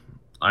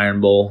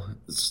 Iron Bowl.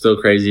 It's still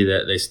crazy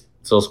that they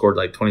still scored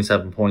like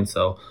 27 points,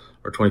 though,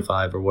 or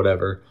 25 or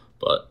whatever.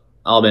 But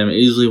Alabama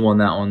easily won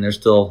that one. They're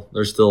still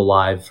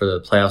alive for the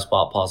playoff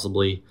spot,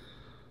 possibly.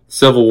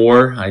 Civil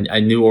War,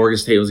 I knew Oregon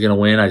State was going to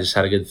win. I just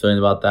had a good feeling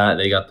about that.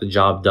 They got the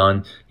job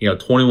done.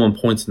 21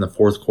 points in the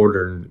fourth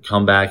quarter and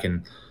come back,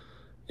 and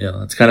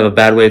it's kind of a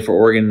bad way for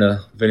Oregon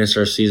to finish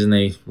their season.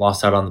 They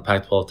lost out on the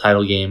Pac-12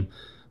 title game,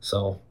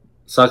 so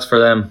sucks for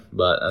them,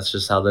 but that's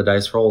just how the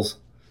dice rolls.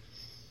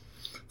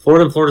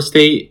 Florida and Florida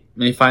State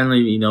may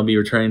finally, be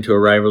returning to a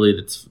rivalry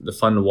that's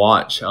fun to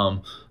watch.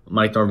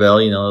 Mike Norvell,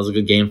 it was a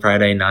good game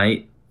Friday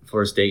night.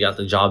 Florida State got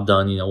the job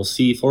done. We'll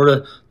see.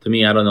 Florida, to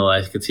me, I don't know.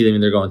 I could see them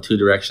either going two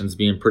directions,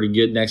 being pretty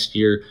good next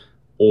year,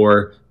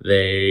 or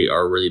they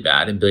are really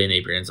bad, and Billy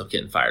Napier ends up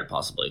getting fired,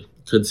 possibly.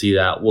 Could see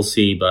that. We'll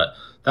see, but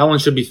that one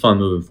should be fun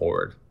moving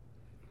forward.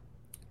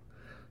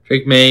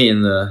 Drake May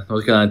and the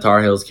North Carolina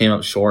Tar Heels came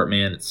up short,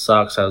 man. It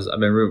sucks. I've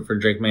been rooting for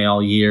Drake May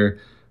all year.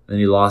 Then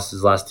he lost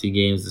his last 2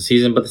 games of the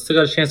season, but they still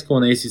got a chance to go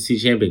in the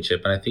ACC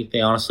Championship, and I think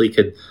they honestly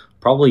could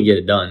probably get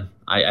it done.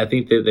 I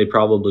think that they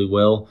probably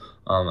will.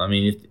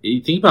 If you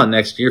think about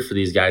next year for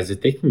these guys,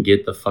 if they can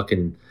get the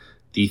fucking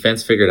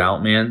defense figured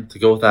out, man, to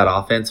go with that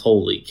offense,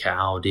 holy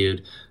cow,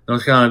 dude.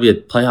 North Carolina will be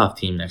a playoff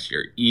team next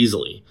year,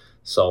 easily.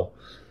 So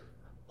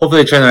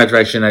hopefully they turn in the right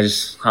direction. I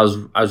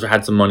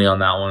had some money on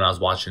that one. I was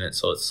watching it,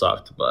 so it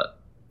sucked, but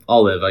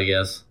I'll live, I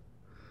guess.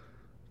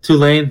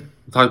 Tulane,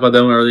 we talked about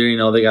them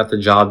earlier. They got the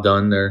job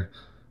done. We're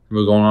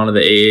going on to the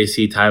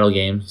AAC title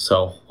game,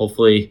 so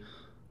hopefully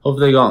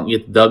they go out and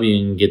get the W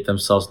and get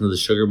themselves into the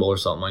Sugar Bowl or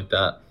something like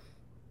that.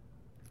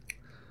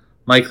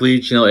 Mike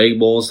Leach, Egg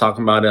Bowl, was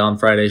talking about it on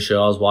Friday's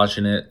show. I was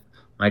watching it.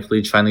 Mike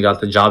Leach finally got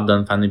the job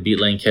done, finally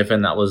beat Lane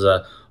Kiffin. That was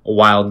a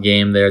wild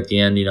game there at the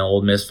end.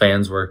 Ole Miss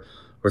fans were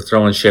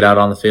throwing shit out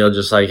on the field,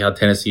 just like how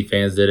Tennessee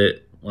fans did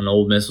it when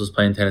Ole Miss was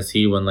playing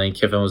Tennessee when Lane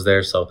Kiffin was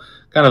there. So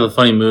kind of a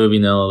funny move, a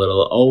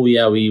little, oh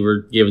yeah, we were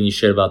giving you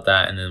shit about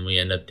that, and then we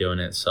end up doing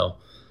it. So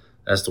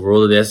that's the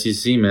world of the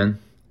SEC, man.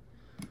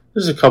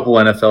 There's a couple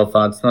NFL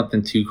thoughts,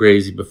 nothing too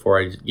crazy before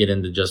I get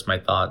into just my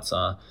thoughts.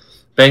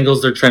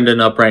 Bengals, they're trending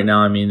up right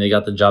now. They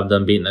got the job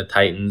done beating the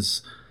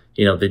Titans.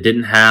 They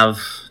didn't have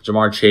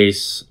Jamar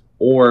Chase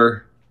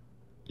or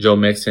Joe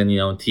Mixon.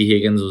 T.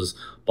 Higgins was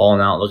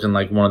balling out, looking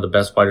like one of the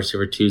best wide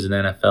receiver 2s in the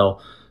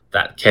NFL.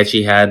 That catch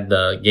he had,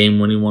 the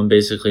game-winning one,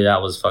 basically,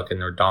 that was fucking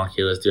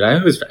redonkulous, dude. I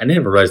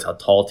never realized how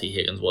tall T.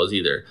 Higgins was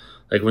either.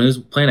 Like, when he was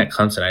playing at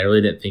Clemson, I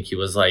really didn't think he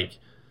was, like,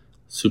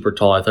 super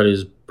tall. I thought he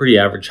was pretty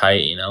average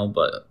height,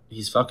 but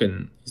he's tall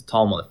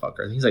motherfucker.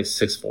 I think he's like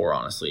 6'4",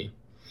 honestly.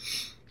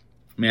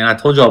 Man, I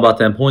told you all about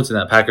them points in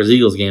that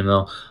Packers-Eagles game,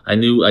 though.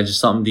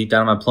 Something deep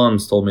down in my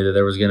plums told me that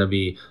there was going to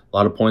be a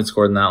lot of points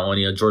scored in that one.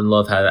 Jordan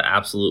Love had an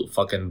absolute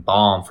fucking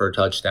bomb for a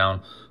touchdown.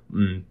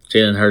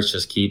 Jalen Hurts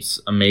just keeps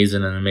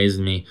amazing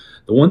me.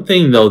 The one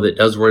thing, though, that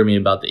does worry me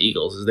about the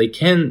Eagles is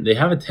they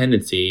have a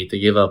tendency to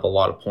give up a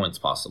lot of points,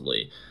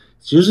 possibly.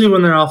 It's usually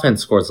when their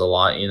offense scores a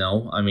lot,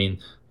 I mean,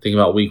 think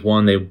about week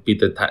 1, they beat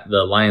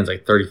the Lions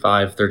like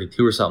 35-32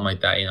 or something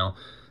like that,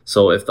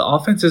 So if the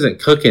offense isn't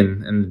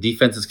cooking and the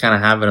defense is kind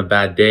of having a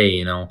bad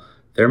day,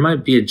 there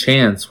might be a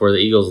chance where the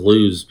Eagles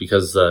lose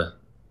because the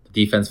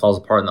defense falls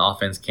apart and the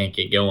offense can't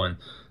get going.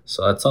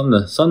 So that's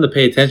something to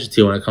pay attention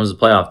to when it comes to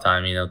playoff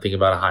time. Think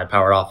about a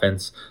high-powered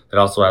offense that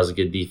also has a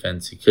good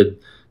defense. It could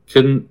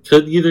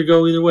either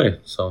go either way.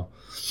 So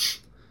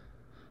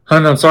I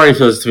don't know. I'm sorry if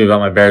you listened to me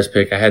about my Bears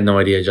pick. I had no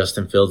idea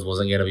Justin Fields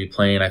wasn't going to be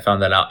playing. I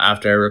found that out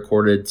after I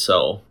recorded.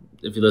 So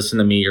if you listen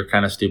to me, you're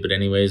kind of stupid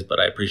anyways, but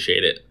I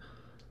appreciate it.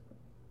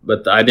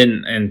 But I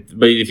didn't,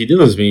 but if you did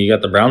listen to me, you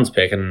got the Browns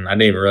pick, and I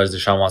didn't even realize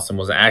Deshaun Watson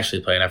wasn't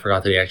actually playing. I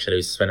forgot that he actually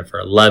was suspended for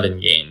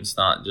 11 games,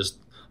 not just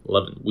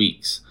 11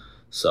 weeks.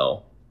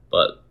 So,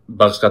 but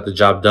Browns got the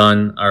job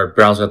done.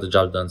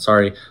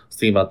 Sorry, I was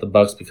thinking about the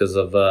Bucs because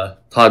of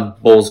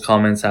Todd Bowles'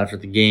 comments after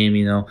the game.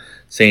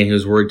 Saying he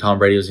was worried Tom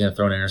Brady was going to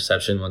throw an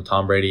interception when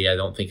Tom Brady, I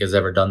don't think, has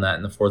ever done that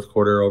in the fourth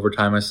quarter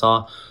overtime. I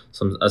saw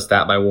a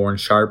stat by Warren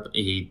Sharp.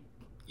 He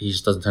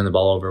just doesn't turn the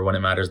ball over when it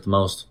matters the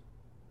most.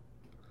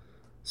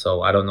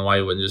 So I don't know why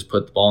you wouldn't just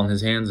put the ball in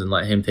his hands and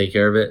let him take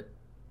care of it.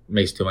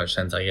 Makes too much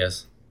sense, I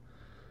guess.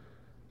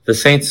 The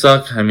Saints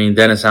suck. I mean,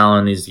 Dennis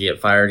Allen needs to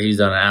get fired. He's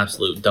done an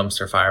absolute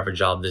dumpster fire of a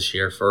job this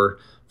year for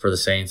the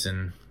Saints,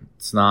 and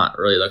it's not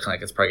really looking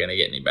like it's probably going to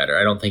get any better.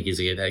 I don't think he's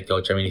a good head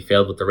coach. I mean, he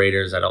failed with the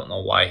Raiders. I don't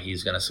know why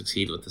he's going to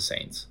succeed with the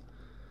Saints.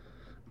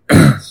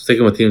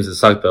 Sticking with teams that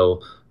suck,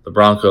 though, the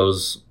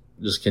Broncos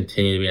just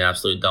continue to be an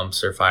absolute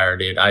dumpster fire,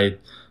 dude. I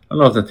don't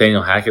know if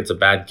Nathaniel Hackett's a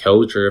bad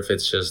coach or if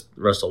it's just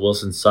Russell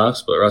Wilson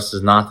sucks, but Russ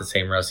is not the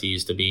same Russ he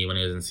used to be when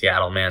he was in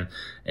Seattle, man.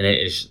 And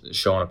it is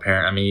showing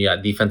apparent. I mean, you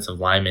got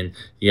defensive linemen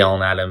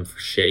yelling at him for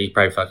shit. He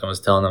probably fucking was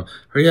telling them,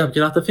 hurry up,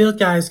 get off the field,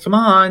 guys, come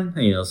on.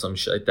 And, some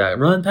shit like that.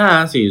 Run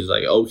pass. He was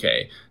like,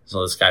 okay.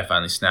 So this guy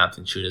finally snapped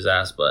and chewed his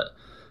ass, but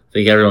I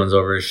think everyone's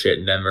over his shit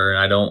in Denver.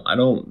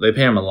 And they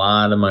pay him a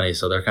lot of money,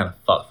 so they're kind of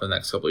fucked for the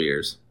next couple of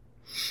years.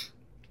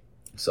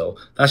 So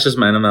that's just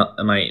my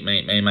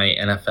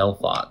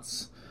NFL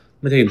thoughts.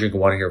 I'm going to take a drink of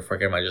water here before I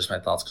get my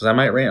thoughts, because I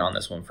might rant on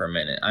this one for a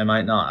minute. I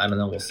might not. I don't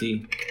know. We'll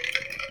see.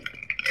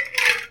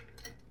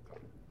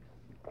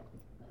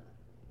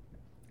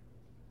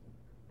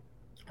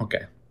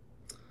 Okay.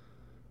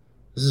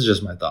 This is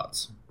just my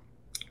thoughts.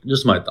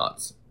 Just my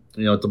thoughts.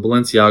 With the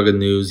Balenciaga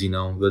news,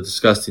 the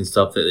disgusting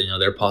stuff that,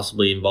 they're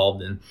possibly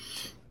involved in.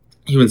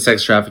 Human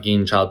sex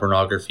trafficking, child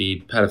pornography,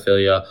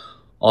 pedophilia,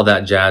 all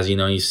that jazz.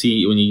 You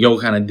see, when you go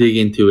kind of dig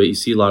into it, you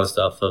see a lot of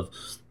stuff of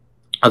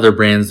other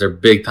brands they're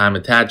big time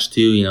attached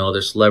to,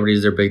 other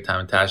celebrities they're big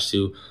time attached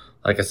to.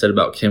 Like I said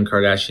about Kim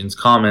Kardashian's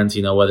comments,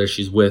 whether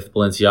she's with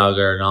Balenciaga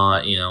or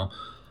not,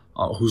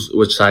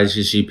 which side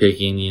is she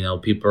picking,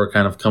 people are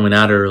kind of coming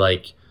at her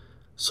like,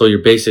 so you're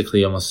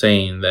basically almost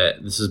saying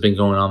that this has been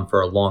going on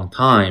for a long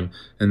time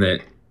and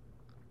that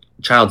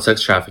child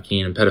sex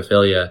trafficking and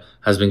pedophilia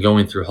has been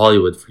going through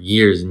Hollywood for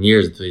years and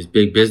years into these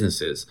big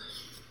businesses.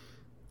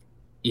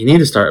 We need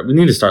to start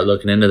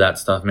looking into that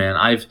stuff, man.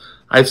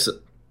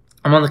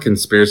 I'm on the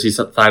conspiracy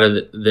side of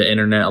the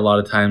internet a lot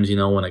of times,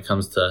 when it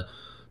comes to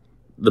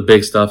the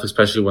big stuff,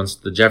 especially once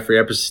the Jeffrey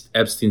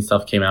Epstein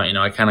stuff came out.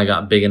 I kind of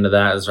got big into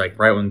that. It was like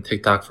right when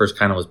TikTok first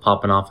kind of was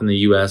popping off in the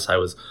U.S. I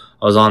was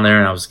on there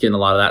and I was getting a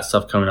lot of that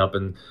stuff coming up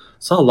and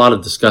saw a lot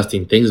of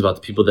disgusting things about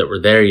the people that were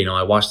there.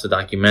 I watched the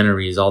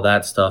documentaries, all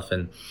that stuff,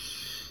 and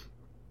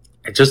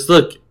it just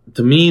look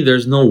to me.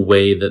 There's no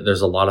way that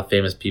there's a lot of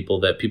famous people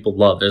that people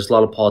love. There's a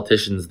lot of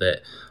politicians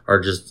that are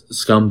just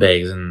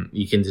scumbags, and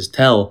you can just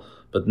tell.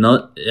 But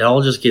it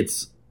all just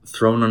gets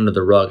thrown under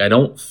the rug. I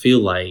don't feel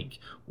like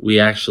we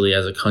actually,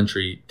 as a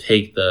country,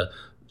 take the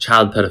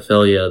child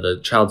pedophilia, the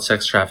child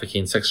sex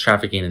trafficking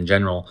in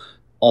general,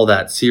 all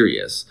that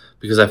serious.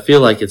 Because I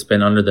feel like it's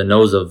been under the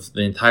nose of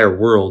the entire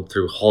world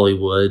through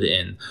Hollywood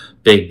and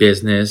big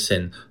business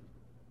and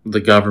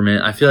the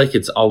government. I feel like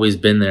it's always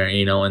been there,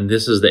 and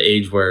this is the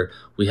age where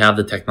we have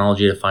the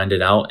technology to find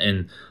it out.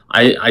 And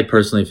I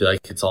personally feel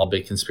like it's all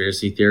big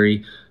conspiracy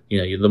theory.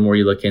 The more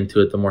you look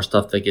into it, the more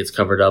stuff that gets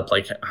covered up.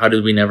 Like, how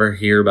did we never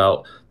hear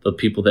about the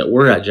people that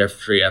were at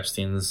Jeffrey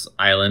Epstein's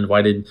island?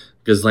 Why did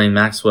Ghislaine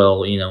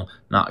Maxwell,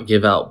 not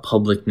give out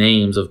public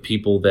names of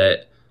people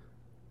that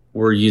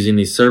were using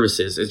these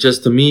services? It's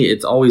just, to me,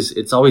 it's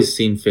always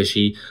seemed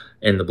fishy,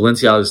 and the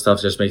Balenciaga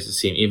stuff just makes it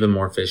seem even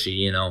more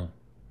fishy, And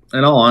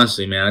all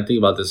honesty, man, I think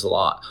about this a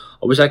lot.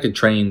 I wish I could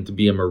train to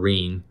be a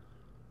Marine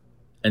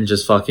and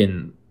just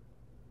fucking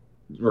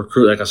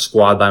recruit like a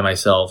squad by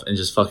myself and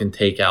just fucking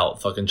take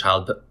out fucking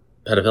child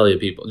pedophilia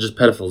people, just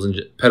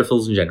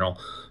pedophiles in general,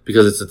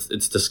 because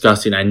it's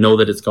disgusting. I know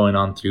that it's going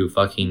on through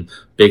fucking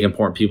big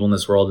important people in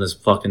this world,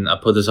 and I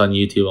put this on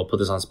YouTube, I'll put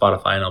this on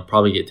Spotify, and I'll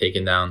probably get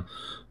taken down,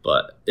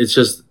 but it's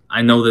just,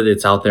 I know that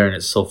it's out there and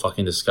it's so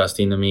fucking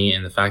disgusting to me.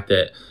 And the fact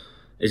that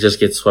it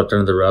just gets swept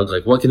under the rug.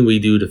 Like, what can we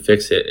do to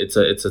fix it? It's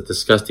a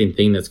disgusting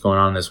thing that's going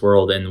on in this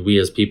world, and we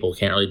as people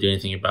can't really do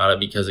anything about it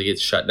because it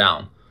gets shut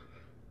down.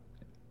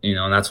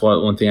 And that's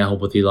what one thing I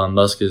hope with Elon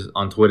Musk is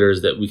on Twitter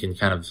is that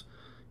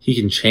he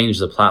can change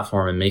the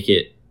platform and make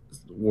it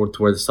to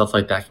where stuff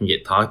like that can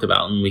get talked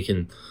about, and we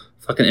can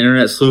fucking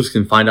internet sleuths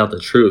can find out the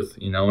truth,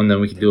 and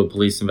then we can do a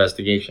police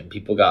investigation.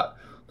 People got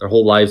their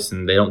whole lives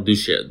and they don't do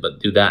shit, but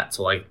do that.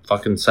 So like,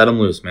 fucking set them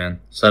loose, man.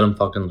 Set them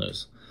fucking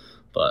loose.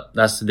 But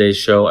that's today's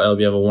show. I hope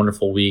you have a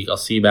wonderful week. I'll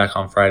see you back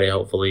on Friday,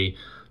 hopefully.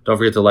 Don't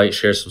forget to like,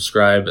 share,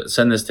 subscribe.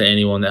 Send this to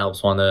anyone that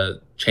helps want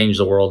to change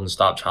the world and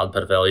stop child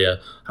pedophilia.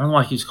 I don't know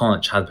why I keep calling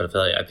it child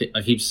pedophilia.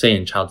 I keep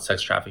saying child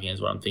sex trafficking is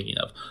what I'm thinking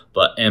of.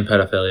 And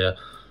pedophilia.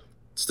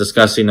 It's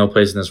disgusting. No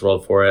place in this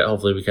world for it.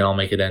 Hopefully we can all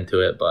make it into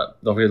it.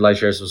 But don't forget to like,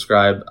 share,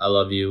 subscribe. I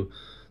love you.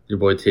 Your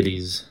boy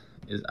Titties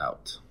is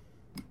out.